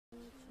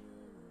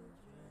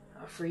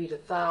I freed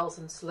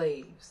 1,000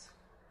 slaves.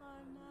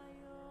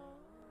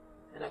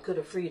 And I could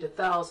have freed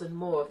 1,000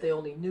 more if they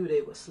only knew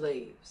they were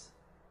slaves.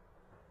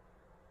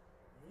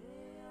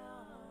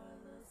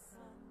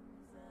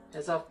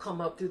 As I've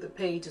come up through the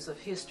pages of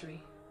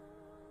history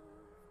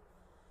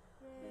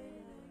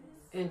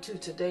into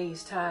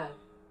today's time,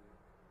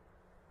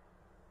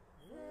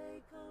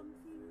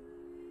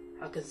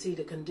 I can see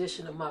the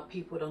condition of my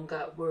people done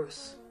got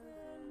worse.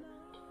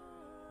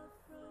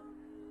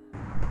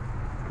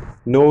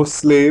 No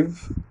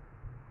slave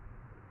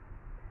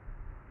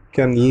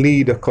can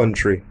lead a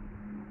country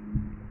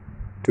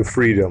to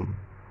freedom.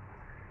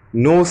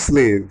 No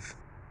slave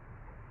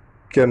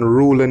can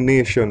rule a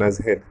nation as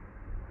head.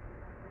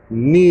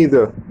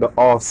 Neither the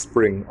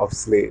offspring of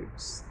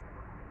slaves.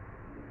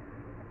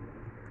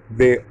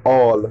 They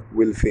all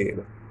will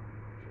fail.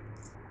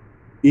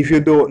 If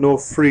you don't know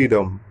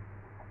freedom,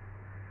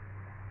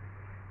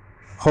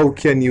 how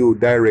can you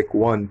direct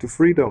one to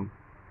freedom?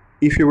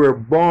 If you were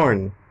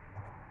born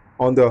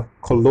under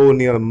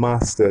colonial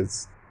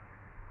masters,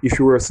 if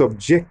you were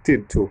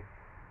subjected to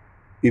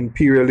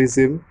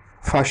imperialism,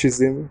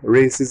 fascism,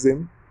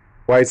 racism,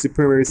 white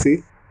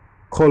supremacy,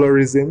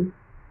 colorism,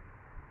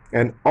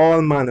 and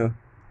all manner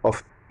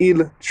of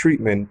ill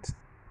treatment,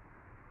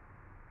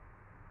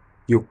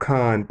 you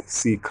can't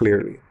see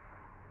clearly.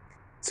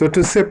 So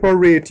to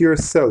separate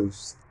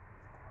yourselves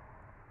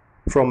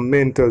from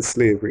mental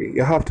slavery,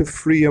 you have to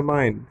free your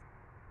mind.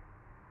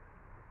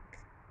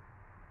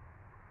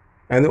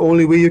 And the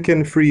only way you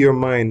can free your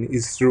mind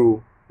is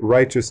through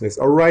righteousness.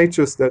 A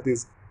righteousness that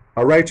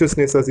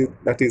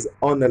is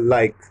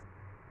unlike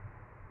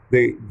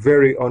the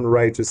very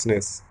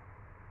unrighteousness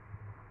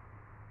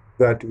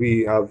that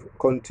we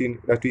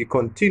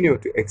continue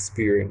to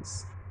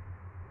experience.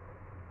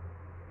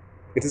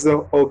 It is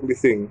an ugly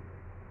thing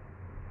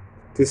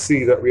to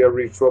see that we have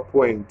reached to a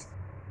point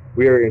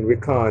wherein we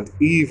can't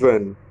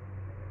even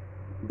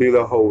build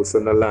a house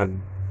on the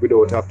land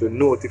without having to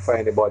notify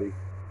anybody.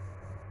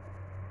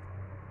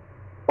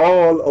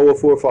 All our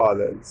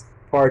forefathers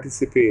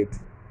participate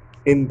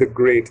in the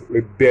great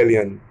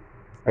rebellion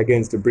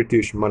against the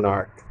British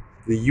monarch,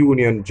 the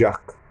Union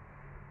Jack.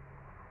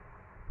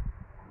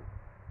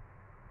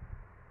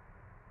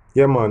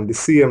 Yeah man, the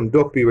same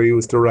duppy we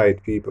used to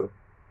write people.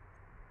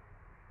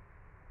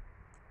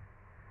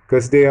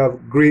 Because they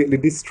have greatly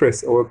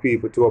distressed our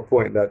people to a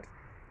point that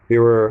they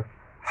were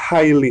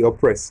highly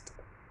oppressed.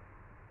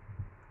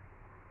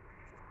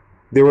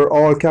 They were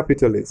all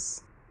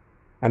capitalists,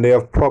 and they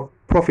have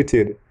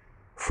profited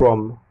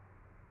from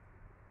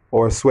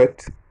our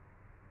sweat,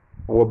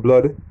 our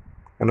blood,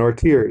 and our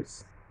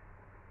tears.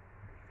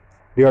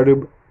 They are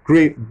the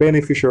great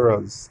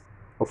beneficiaries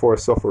of our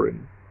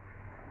suffering.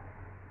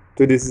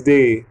 To this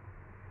day,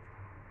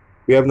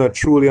 we have not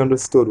truly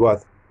understood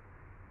what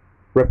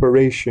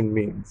reparation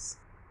means.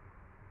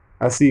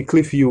 I see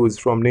Cliff Hughes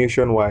from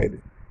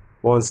Nationwide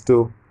wants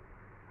to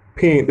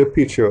paint the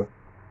picture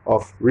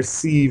of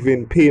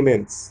receiving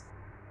payments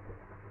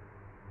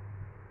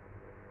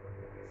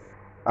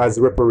as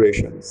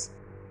reparations.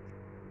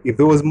 If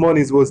those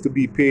monies was to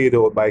be paid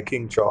out by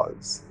King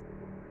Charles,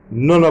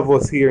 none of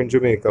us here in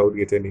Jamaica would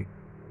get any.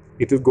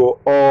 It would go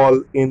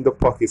all in the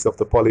pockets of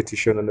the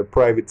politician and the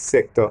private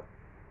sector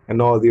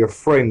and all their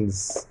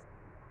friends.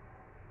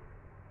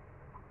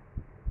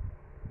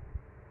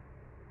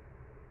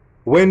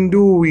 When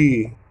do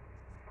we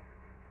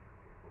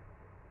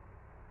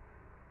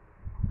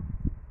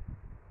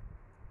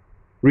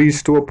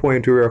reach to a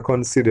point where we are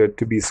considered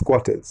to be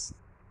squatters?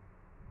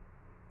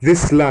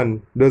 This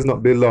land does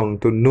not belong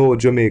to no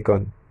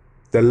Jamaican.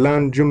 The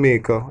land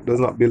Jamaica does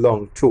not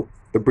belong to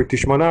the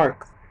British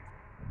monarch.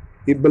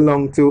 It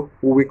belonged to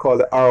who we call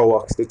the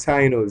Arawaks, the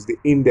Tainos, the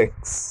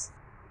Index,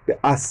 the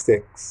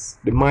Aztecs,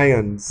 the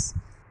Mayans.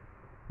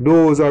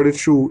 Those are the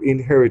true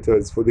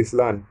inheritors for this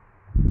land.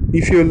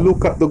 If you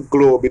look at the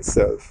globe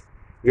itself,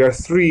 there are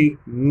three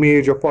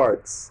major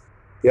parts.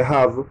 You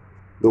have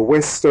the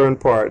western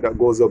part that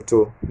goes up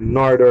to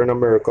Northern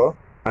America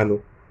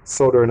and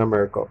Southern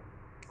America.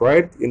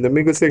 Right? In the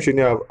middle section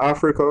you have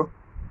Africa,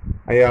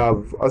 and you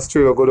have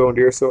Australia go down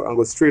there, so and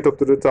go straight up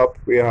to the top,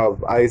 we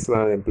have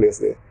Iceland and place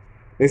there.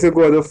 If you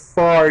go to the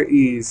far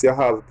east, you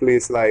have a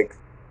place like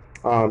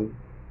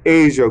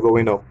Asia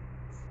going up.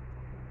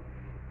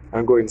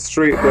 And going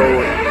straight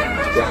down,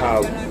 you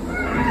have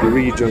the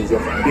regions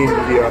of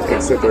India,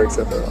 etc.,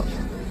 etc.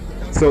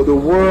 So the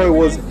world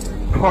was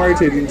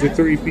parted into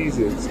three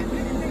pieces.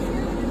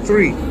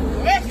 Three.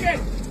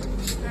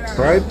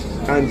 Right?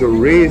 And the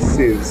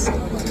races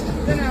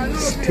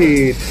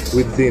stayed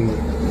within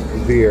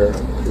their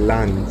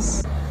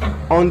lands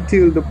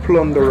until the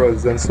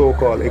plunderers and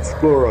so-called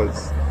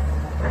explorers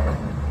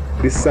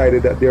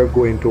decided that they are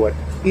going to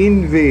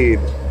invade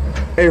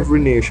every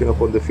nation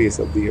upon the face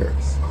of the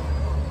earth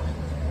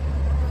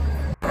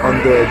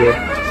under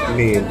the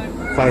name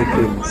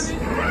Vikings.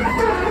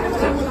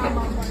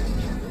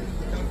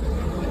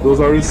 Those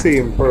are the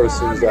same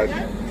persons that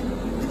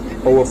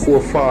our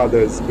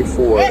forefathers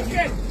before,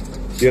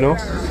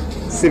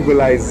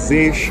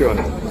 civilization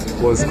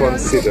was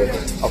considered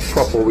a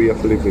proper way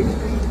of living.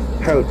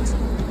 Helped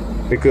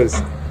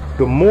because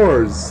the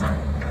Moors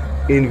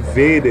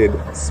invaded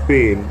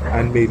Spain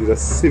and made it a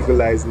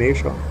civilized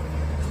nation.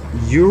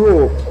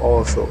 Europe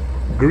also,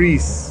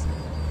 Greece,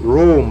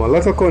 Rome, a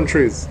lot of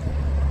countries,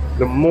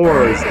 the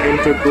Moors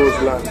entered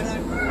those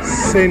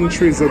lands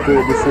centuries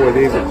ago before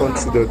they even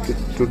considered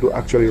to do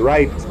actually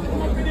write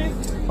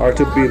or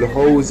to build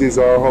houses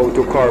or how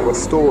to carve a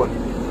stone.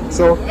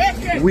 So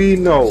we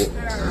know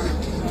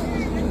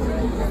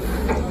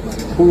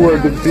who were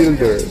the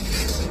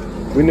builders.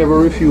 We never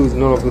refused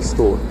none of the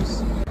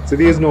stones. So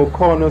there is no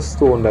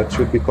cornerstone that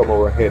should become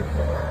our head.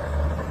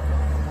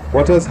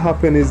 What has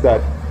happened is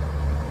that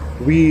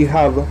we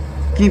have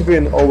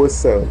given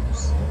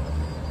ourselves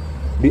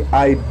the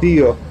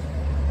idea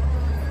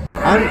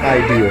and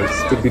ideas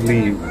to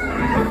believe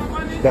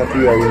that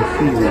we are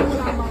inferior,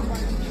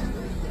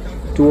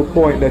 to a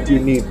point that you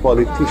need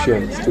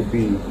politicians to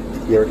be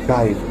your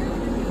guide.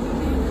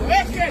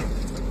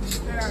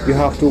 You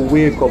have to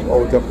wake up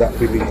out of that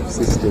belief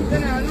system.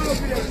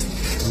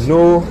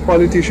 No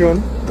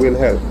politician will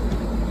help.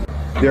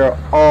 They are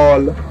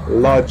all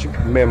lodge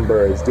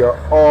members. They are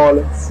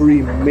all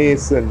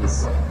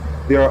Freemasons.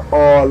 They are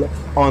all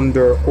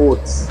under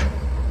oaths.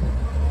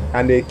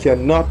 And they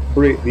cannot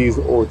break these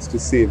oaths to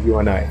save you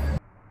and I.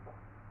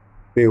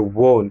 They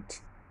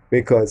won't,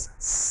 because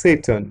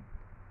Satan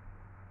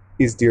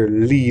is their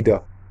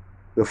leader.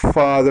 The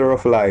father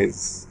of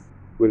lies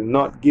will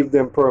not give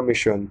them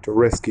permission to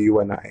rescue you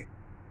and I.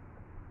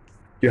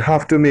 You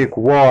have to make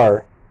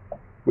war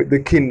with the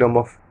kingdom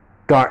of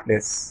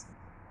darkness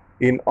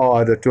in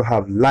order to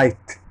have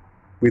light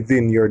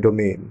within your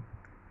domain.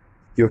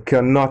 You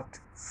cannot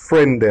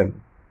friend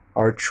them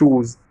or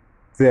choose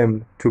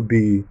them to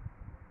be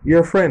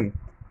your friend.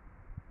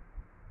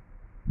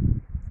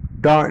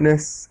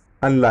 Darkness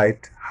and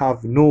light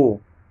have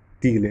no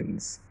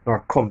dealings nor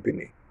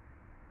company.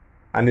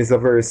 And it's a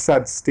very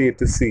sad state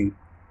to see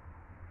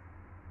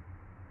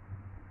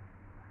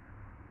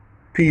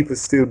people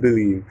still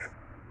believe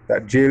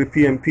that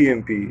JLP and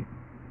PMP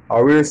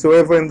or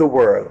wheresoever in the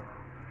world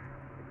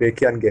they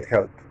can get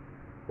help.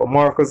 But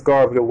Marcus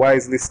Garvey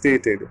wisely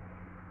stated,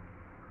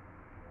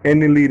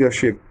 any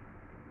leadership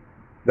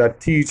that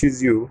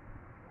teaches you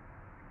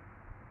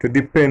to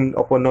depend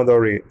upon another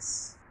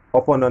race,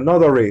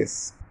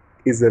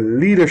 is a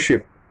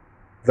leadership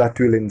that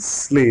will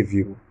enslave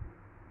you.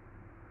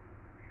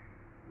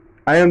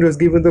 I am just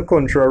giving the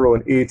country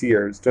around 8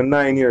 years to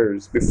 9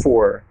 years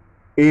before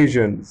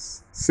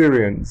Asians,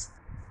 Syrians,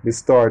 they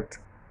start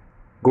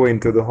going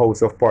to the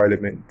House of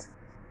Parliament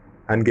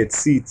and get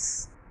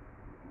seats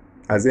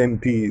as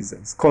MPs,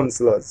 as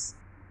councillors.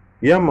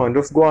 Yeah man,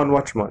 just go and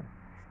watch man.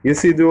 You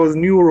see those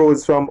new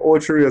roads from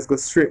Orchard go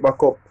straight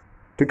back up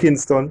to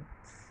Kingston.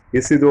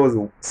 You see those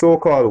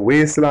so-called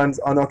wastelands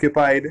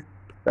unoccupied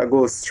that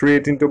go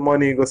straight into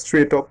money, go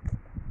straight up.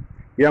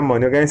 Yeah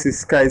man, you're going to see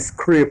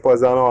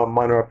skyscrapers and all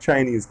manner of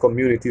Chinese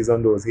communities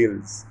on those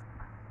hills.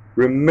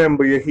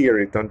 Remember you hear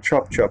it on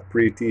Chop Chop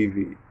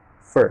Pre-TV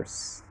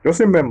first. Just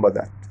remember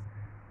that.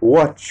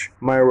 Watch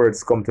my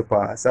words come to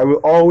pass. I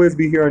will always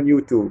be here on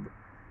YouTube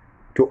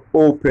to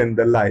open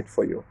the light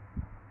for you.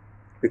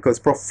 Because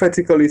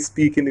prophetically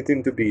speaking it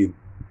into being,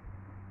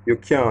 you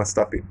can't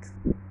stop it.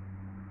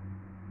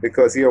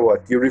 Because hear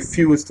what? You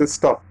refuse to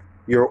stop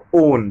your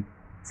own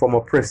from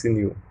oppressing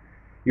you.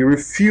 You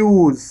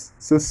refuse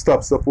to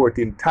stop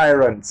supporting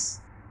tyrants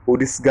who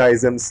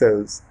disguise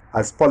themselves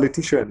as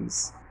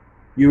politicians.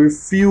 You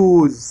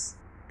refuse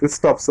to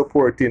stop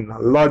supporting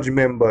lodge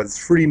members,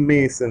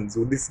 Freemasons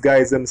who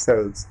disguise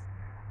themselves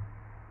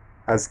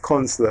as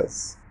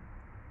councillors,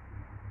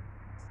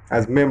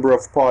 as member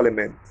of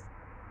parliament.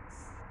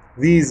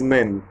 These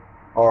men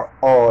are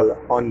all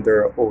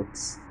under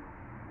oaths.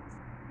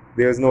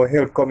 There's no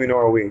help coming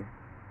our way.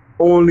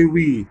 Only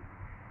we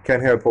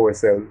can help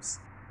ourselves.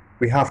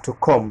 We have to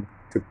come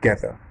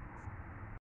together.